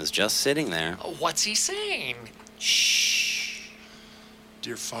drinks and is just sitting there. What's he saying? Shh.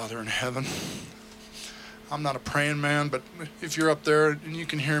 Dear Father in heaven, I'm not a praying man, but if you're up there and you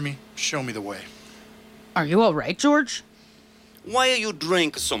can hear me, show me the way. Are you all right, George? Why you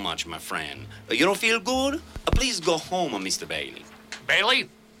drink so much, my friend? You don't feel good? Please go home, Mr. Bailey. Bailey?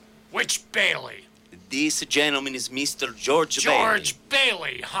 Which Bailey? This gentleman is Mr. George Bailey. George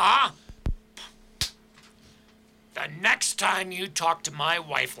Bailey, huh? The next time you talk to my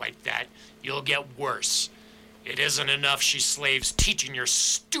wife like that, you'll get worse. It isn't enough she slaves teaching your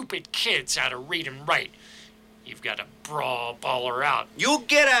stupid kids how to read and write. You've got to ball her out. You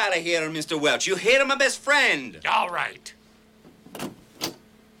get out of here, Mr. Welch. You hit my best friend. All right.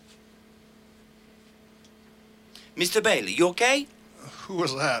 Mr. Bailey, you okay? Who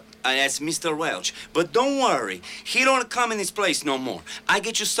was that? That's Mr. Welch. But don't worry. He don't come in this place no more. I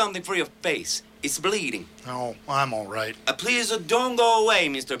get you something for your face. It's bleeding. Oh, I'm all right. Please don't go away,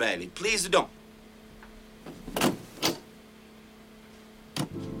 Mr. Bailey. Please don't.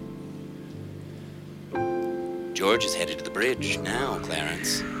 George is headed to the bridge now,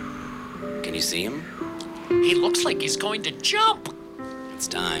 Clarence. Can you see him? He looks like he's going to jump. It's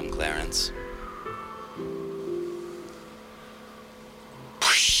time, Clarence.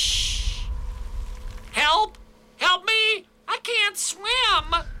 Help! Help me! I can't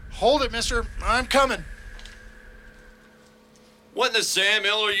swim! Hold it, mister. I'm coming. What in the Sam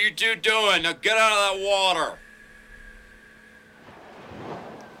Hill are you two doing? Now get out of that water.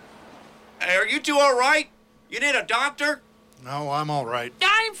 Hey, are you two all right? You need a doctor? No, I'm all right.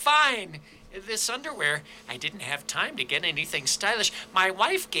 I'm fine. This underwear, I didn't have time to get anything stylish. My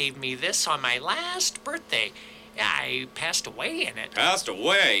wife gave me this on my last birthday. I passed away in it. Passed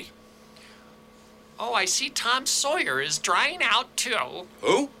away? Oh, I see Tom Sawyer is drying out, too.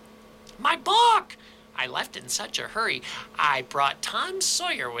 Who? My book! I left in such a hurry. I brought Tom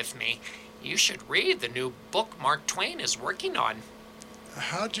Sawyer with me. You should read the new book Mark Twain is working on.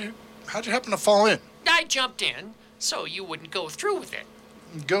 How'd you happen to fall in? I jumped in, so you wouldn't go through with it.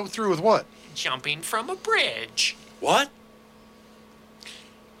 Go through with what? Jumping from a bridge. What?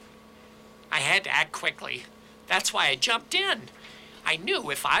 I had to act quickly. That's why I jumped in. I knew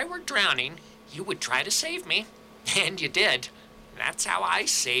if I were drowning, you would try to save me. And you did. That's how I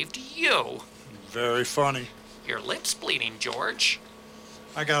saved you. Very funny. Your lip's bleeding, George.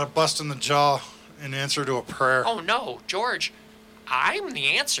 I got a bust in the jaw in answer to a prayer. Oh, no, George. I'm the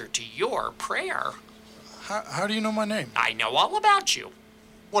answer to your prayer. How do you know my name? I know all about you.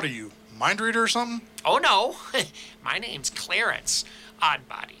 What are you, mind reader or something? Oh, no. My name's Clarence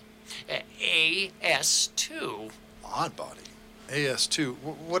Oddbody. AS2. Oddbody. AS2.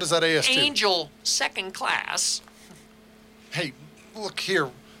 What is that AS2? Angel second class. Hey, look here.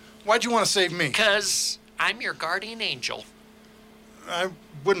 Why'd you want to save me? 'Cause I'm your guardian angel. I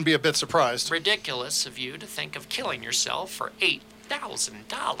wouldn't be a bit surprised. Ridiculous of you to think of killing yourself for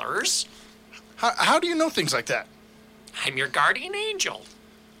 $8,000. How do you know things like that? I'm your guardian angel.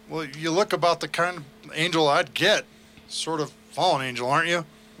 Well, you look about the kind of angel I'd get. Sort of fallen angel, aren't you?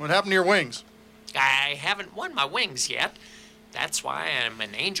 What happened to your wings? I haven't won my wings yet. That's why I'm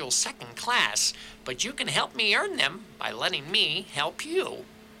an angel second class. But you can help me earn them by letting me help you.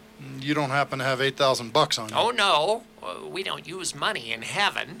 You don't happen to have $8,000 on you. Oh, no. We don't use money in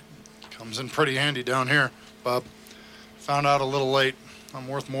heaven. Comes in pretty handy down here, bub. Found out a little late. I'm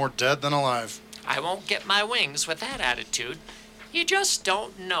worth more dead than alive. I won't get my wings with that attitude. You just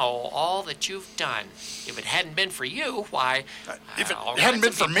don't know all that you've done. If it hadn't been for you, why... If it all hadn't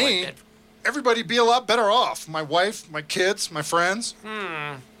been kinds for of people me, had everybody'd be a lot better off. My wife, my kids, my friends.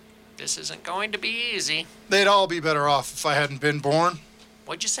 This isn't going to be easy. They'd all be better off if I hadn't been born.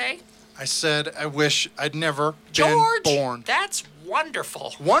 What'd you say? I said I wish I'd never George, been born. that's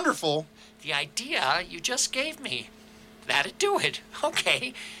wonderful. Wonderful. The idea you just gave me. That'd do it.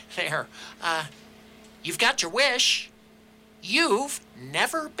 Okay, there. You've got your wish. You've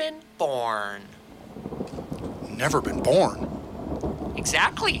never been born. Never been born.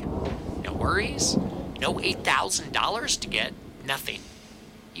 Exactly. No worries. No $8,000 to get. Nothing.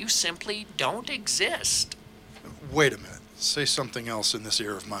 You simply don't exist. Wait a minute. Say something else in this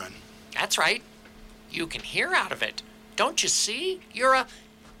ear of mine. That's right. You can hear out of it. Don't you see? You're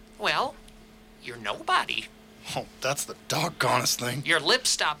nobody. Oh, that's the doggonest thing. Your lips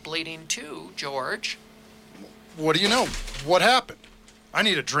stopped bleeding too, George. What do you know? What happened? I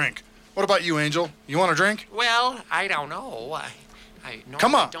need a drink. What about you, Angel? You want a drink? Well, I don't know. I normally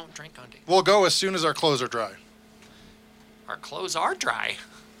Come on. don't drink on day. We'll go as soon as our clothes are dry. Our clothes are dry.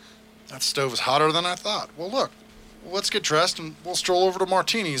 That stove is hotter than I thought. Well, look. Let's get dressed and we'll stroll over to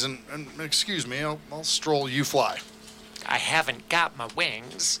Martini's and excuse me, I'll stroll you fly. I haven't got my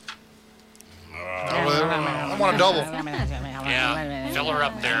wings. I want a double. Yeah, fill her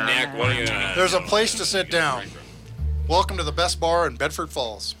up there. Nick, what are you... There's a place to sit down. Welcome to the best bar in Bedford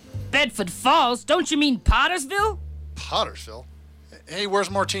Falls. Bedford Falls? Don't you mean Pottersville? Pottersville? Hey,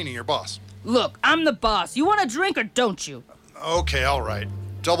 where's Martini, your boss? Look, I'm the boss. You want a drink or don't you? Okay, all right.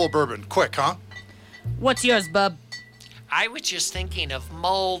 Double bourbon. Quick, huh? What's yours, bub? I was just thinking of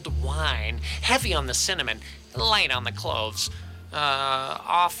mulled wine, heavy on the cinnamon, light on the cloves.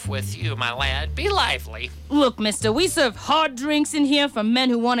 Off with you, my lad. Be lively. Look, mister, we serve hard drinks in here for men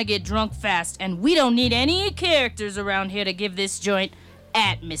who want to get drunk fast, and we don't need any characters around here to give this joint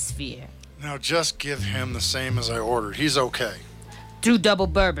atmosphere. Now just give him the same as I ordered. He's okay. 2 double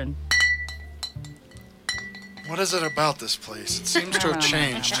bourbon. What is it about this place? It seems to have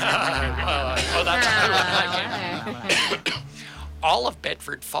changed. All of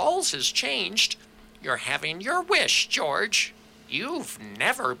Bedford Falls has changed. You're having your wish, George. You've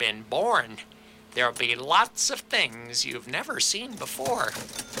never been born. There'll be lots of things you've never seen before.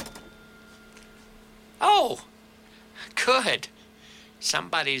 Oh, good.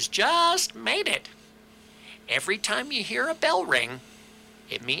 Somebody's just made it. Every time you hear a bell ring,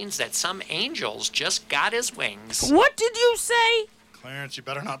 it means that some angel's just got his wings. What did you say? Clarence, you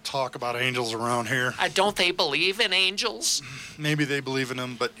better not talk about angels around here. Don't they believe in angels? Maybe they believe in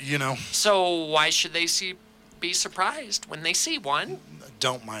them, but you know. So why should they be surprised when they see one?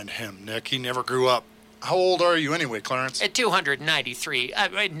 Don't mind him, Nick. He never grew up. How old are you anyway, Clarence? At 293,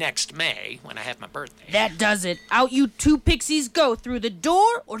 next May, when I have my birthday. That does it. Out you 2 pixies go, through the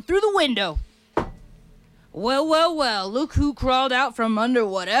door or through the window. Well, well, well, look who crawled out from under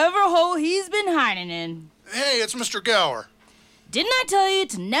whatever hole he's been hiding in. Hey, it's Mr. Gower. Didn't I tell you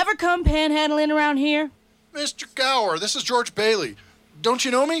to never come panhandling around here? Mr. Gower, this is George Bailey. Don't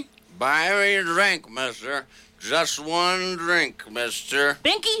you know me? Buy me a drink, mister. Just one drink, mister.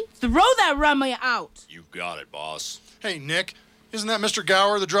 Binky, throw that rummy out. You got it, boss. Hey, Nick, isn't that Mr.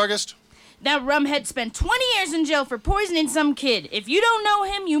 Gower, the druggist? That rumhead spent 20 years in jail for poisoning some kid. If you don't know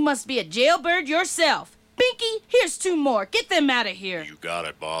him, you must be a jailbird yourself. Binky, here's 2 more. Get them out of here. You got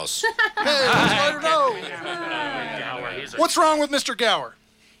it, boss. Hey, let's let her know. What's wrong with Mr. Gower?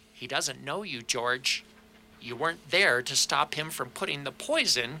 He doesn't know you, George. You weren't there to stop him from putting the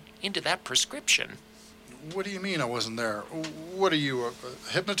poison into that prescription. What do you mean I wasn't there? What are you, a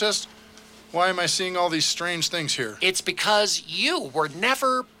hypnotist? Why am I seeing all these strange things here? It's because you were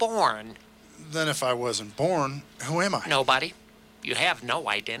never born. Then if I wasn't born, who am I? Nobody. You have no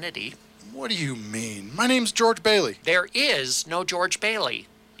identity. What do you mean? My name's George Bailey. There is no George Bailey.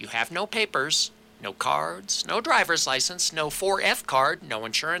 You have no papers, no cards, no driver's license, no 4F card, no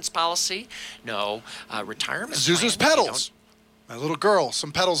insurance policy, no retirement Zuzu's plan. petals. My little girl,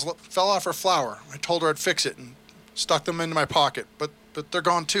 some petals fell off her flower. I told her I'd fix it and stuck them into my pocket, but they're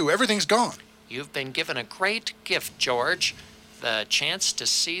gone too. Everything's gone. You've been given a great gift, George. The chance to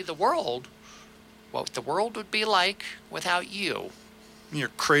see the world. What the world would be like without you. You're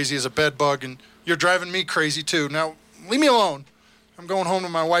crazy as a bedbug, and you're driving me crazy too. Now, leave me alone. I'm going home to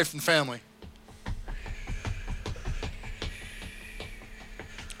my wife and family.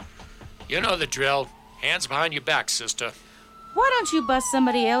 You know the drill. Hands behind your back, sister. Why don't you bust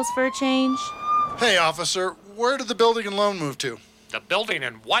somebody else for a change? Hey, officer, where did the building and loan move to? The building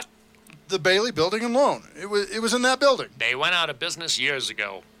and what? The Bailey Building and Loan. It was in that building. They went out of business years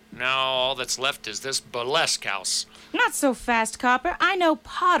ago. Now all that's left is this burlesque house. Not so fast, Copper. I know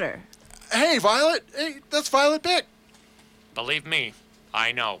Potter. Hey, Violet. Hey, that's Violet Bick. Believe me,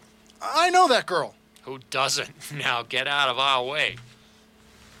 I know. I know that girl. Who doesn't? Now get out of our way.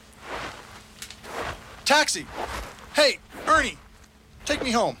 Taxi. Hey, Ernie, take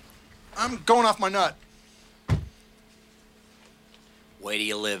me home. I'm going off my nut. Where do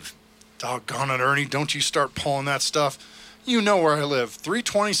you live? Doggone it, Ernie, don't you start pulling that stuff. You know where I live,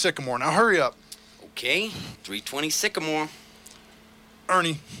 320 Sycamore. Now hurry up. Okay, 320 Sycamore.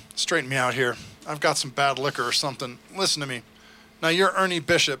 Ernie, straighten me out here. I've got some bad liquor or something. Listen to me. Now, you're Ernie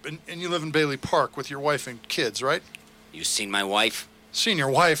Bishop, and you live in Bailey Park with your wife and kids, right? You seen my wife? Seen your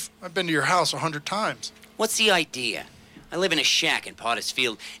wife? I've been to your house 100 times. What's the idea? I live in a shack in Potter's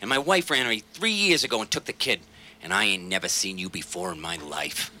Field, and my wife ran away 3 years ago and took the kid. And I ain't never seen you before in my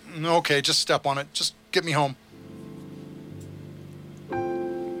life. Okay, just step on it. Just get me home.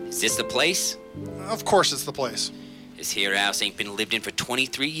 Is this the place? Of course it's the place. This here house ain't been lived in for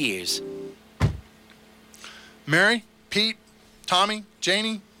 23 years. Mary, Pete, Tommy,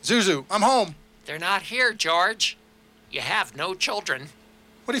 Janie, Zuzu, I'm home. They're not here, George. You have no children.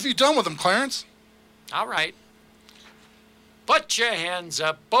 What have you done with them, Clarence? All right. Put your hands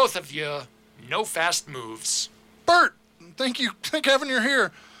up, both of you. No fast moves. Bert, thank heaven you're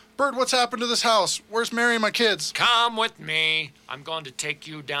here. Bert, what's happened to this house? Where's Mary and my kids? Come with me. I'm going to take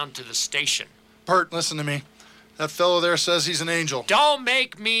you down to the station. Bert, listen to me. That fellow there says he's an angel. Don't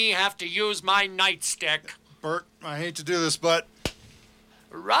make me have to use my nightstick. Bert, I hate to do this, but...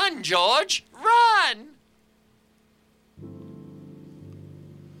 Run, George, run!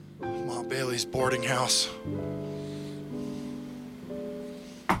 Ma Bailey's boarding house.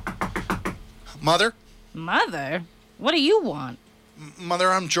 Mother? Mother? What do you want?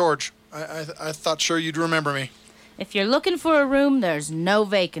 Mother, I'm George. I thought sure you'd remember me. If you're looking for a room, there's no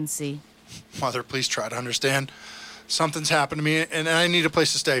vacancy. Mother, please try to understand. Something's happened to me, and I need a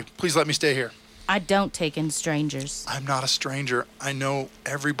place to stay. Please let me stay here. I don't take in strangers. I'm not a stranger. I know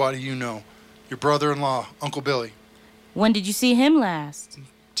everybody you know. Your brother-in-law, Uncle Billy. When did you see him last?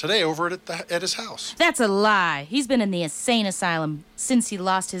 Today, over at his house. That's a lie. He's been in the insane asylum since he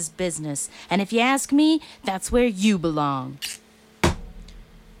lost his business. And if you ask me, that's where you belong.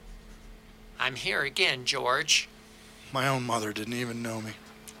 I'm here again, George. My own mother didn't even know me.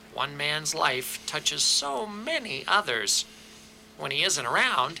 One man's life touches so many others. When he isn't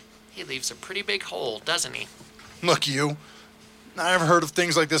around, he leaves a pretty big hole, doesn't he? Look, you. I never heard of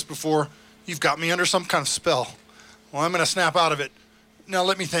things like this before. You've got me under some kind of spell. Well, I'm going to snap out of it. Now,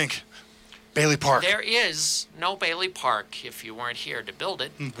 let me think. Bailey Park. There is no Bailey Park if you weren't here to build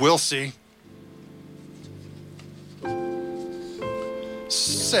it. We'll see.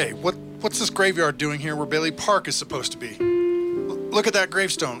 Say, what's this graveyard doing here where Bailey Park is supposed to be? Look at that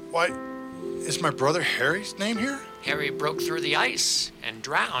gravestone. Why, is my brother Harry's name here? Harry broke through the ice and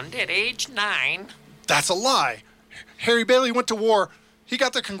drowned at age 9. That's a lie. Harry Bailey went to war. He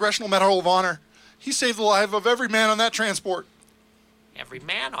got the Congressional Medal of Honor. He saved the life of every man on that transport. Every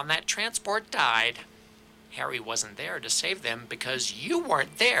man on that transport died. Harry wasn't there to save them because you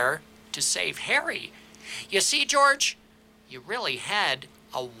weren't there to save Harry. You see, George, you really had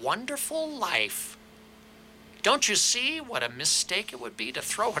a wonderful life. Don't you see what a mistake it would be to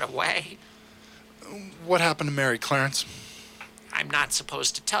throw it away? What happened to Mary, Clarence? I'm not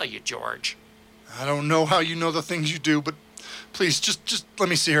supposed to tell you, George. I don't know how you know the things you do, but please, just let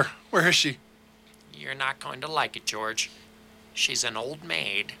me see her. Where is she? You're not going to like it, George. She's an old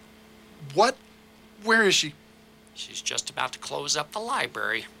maid. What? Where is she? She's just about to close up the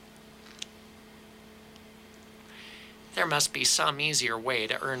library. There must be some easier way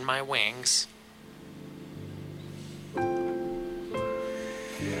to earn my wings.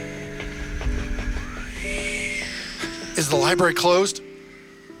 Is the library closed?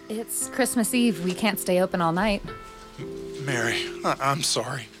 It's Christmas Eve. We can't stay open all night. Mary, I'm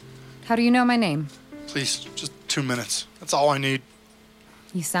sorry. How do you know my name? Please, just 2 minutes. That's all I need.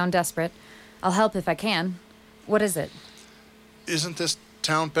 You sound desperate. I'll help if I can. What is it? Isn't this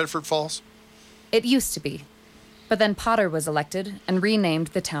town Bedford Falls? It used to be. But then Potter was elected and renamed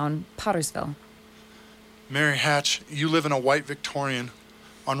the town Pottersville. Mary Hatch, you live in a white Victorian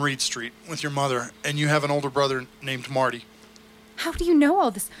on Reed Street with your mother, and you have an older brother named Marty. How do you know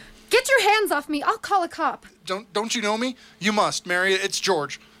all this? Get your hands off me. I'll call a cop. Don't you know me? You must, Mary. It's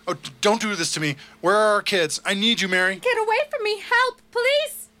George. Oh, don't do this to me. Where are our kids? I need you, Mary. Get away from me. Help.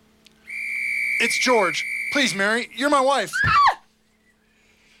 Police. It's George. Please, Mary. You're my wife.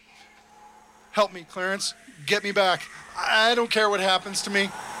 Help me, Clarence. Get me back. I don't care what happens to me.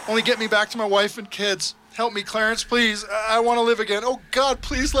 Only get me back to my wife and kids. Help me, Clarence, please. I want to live again. Oh, God,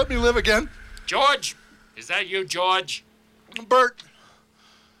 please let me live again. George! Is that you, George? Bert,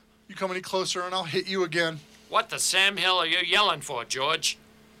 you come any closer and I'll hit you again. What the Sam Hill are you yelling for, George?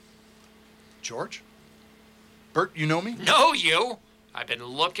 George? Bert, you know me? Know you? I've been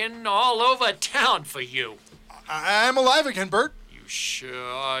looking all over town for you. I'm alive again, Bert. You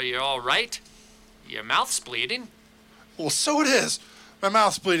sure you're all right? Your mouth's bleeding. Well, so it is. My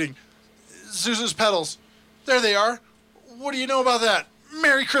mouth's bleeding. Zuzu's petals. There they are. What do you know about that?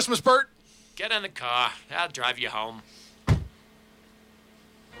 Merry Christmas, Bert. Get in the car. I'll drive you home.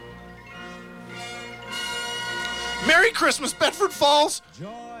 Merry Christmas, Bedford Falls.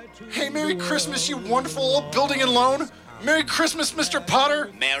 Hey, Merry Christmas, you wonderful old building and loan. Merry Christmas, Mr. Potter.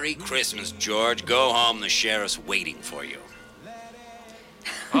 Merry Christmas, George. Go home. The sheriff's waiting for you.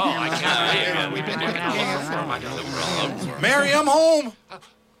 Oh, I can't believe it. We've been looking all over for him. Mary, I'm home.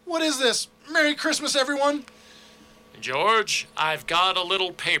 What is this? Merry Christmas, everyone. George, I've got a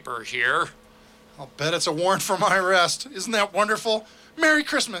little paper here. I'll bet it's a warrant for my arrest. Isn't that wonderful? Merry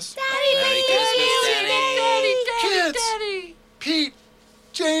Christmas. Merry Christmas, Daddy. Kids. Pete,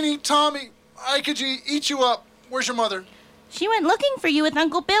 Janie, Tommy, Ikeji, eat you up. Where's your mother? She went looking for you with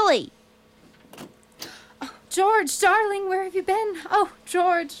Uncle Billy. Oh, George, darling, where have you been? Oh,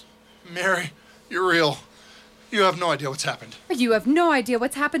 George. Mary, you're real. You have no idea what's happened. You have no idea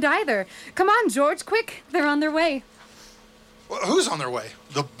what's happened either. Come on, George, quick. They're on their way. Well, who's on their way?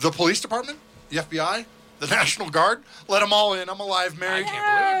 The police department? The FBI? The National Guard? Let them all in. I'm alive, Mary. I can't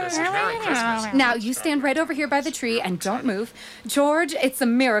believe this is Merry Christmas. Now, you stand right over here by the tree and don't move. George, it's a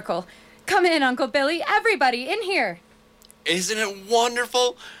miracle. Come in, Uncle Billy. Everybody, in here. Isn't it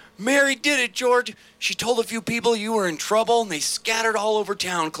wonderful? Mary did it, George. She told a few people you were in trouble, and they scattered all over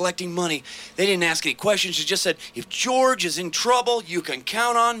town collecting money. They didn't ask any questions. She just said, if George is in trouble, you can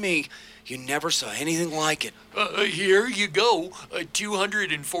count on me. You never saw anything like it. Here you go.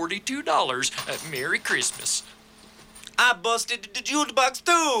 $242. Merry Christmas. I busted the jukebox,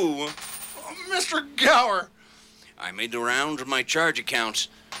 too. Oh, Mr. Gower. I made the rounds of my charge accounts.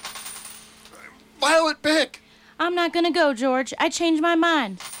 Violet Bick. I'm not gonna go, George. I changed my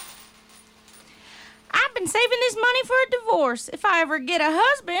mind. I've been saving this money for a divorce. If I ever get a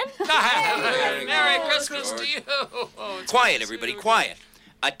husband. Merry Christmas to you. Oh, it's Quiet, everybody, quiet.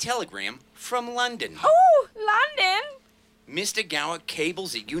 A telegram from London. Oh, London. Mr. Gower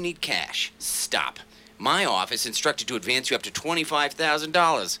cables that you need cash. Stop. My office instructed to advance you up to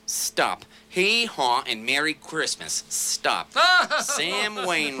 $25,000. Stop. Hee-haw and Merry Christmas. Stop. Sam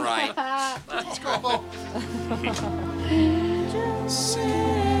Wainwright. Let's go.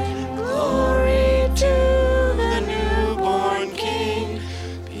 Glory to the newborn King.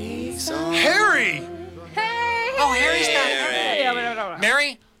 Peace on Harry. Hey! Oh, Harry's back. Harry.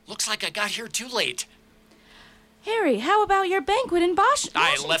 Mary, looks like I got here too late. Harry, how about your banquet in Washington?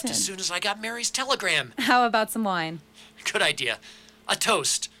 I left as soon as I got Mary's telegram. How about some wine? Good idea. A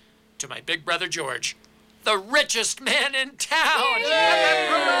toast to my big brother George, the richest man in town.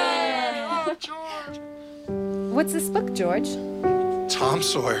 Oh, George. What's this book, George? Tom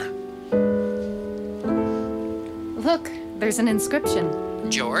Sawyer. Look, there's an inscription.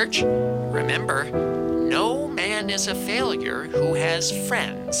 George, remember, no man is a failure who has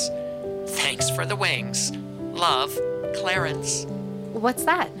friends. Thanks for the wings. Love, Clarence. What's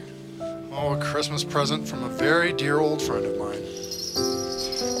that? Oh, a Christmas present from a very dear old friend of mine.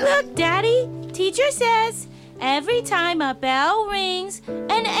 Look, Daddy. Teacher says every time a bell rings,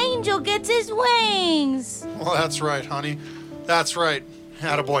 an angel gets his wings. Well, that's right, honey. That's right.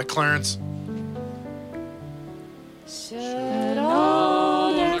 Attaboy, Clarence. Should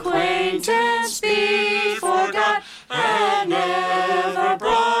old acquaintance be forgot?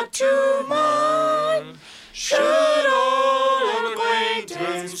 not too much. Should old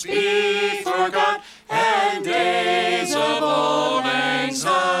acquaintance be forgot, and days of old lang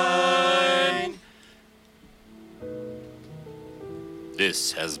syne.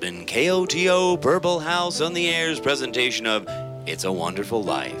 This has been KOTO Purple House on the Air's presentation of It's a Wonderful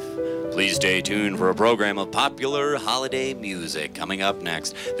Life. Please stay tuned for a program of popular holiday music coming up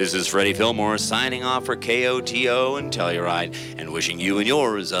next. This is Freddie Fillmore signing off for KOTO and Telluride and wishing you and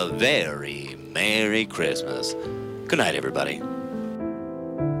yours a very Merry Christmas. Good night, everybody.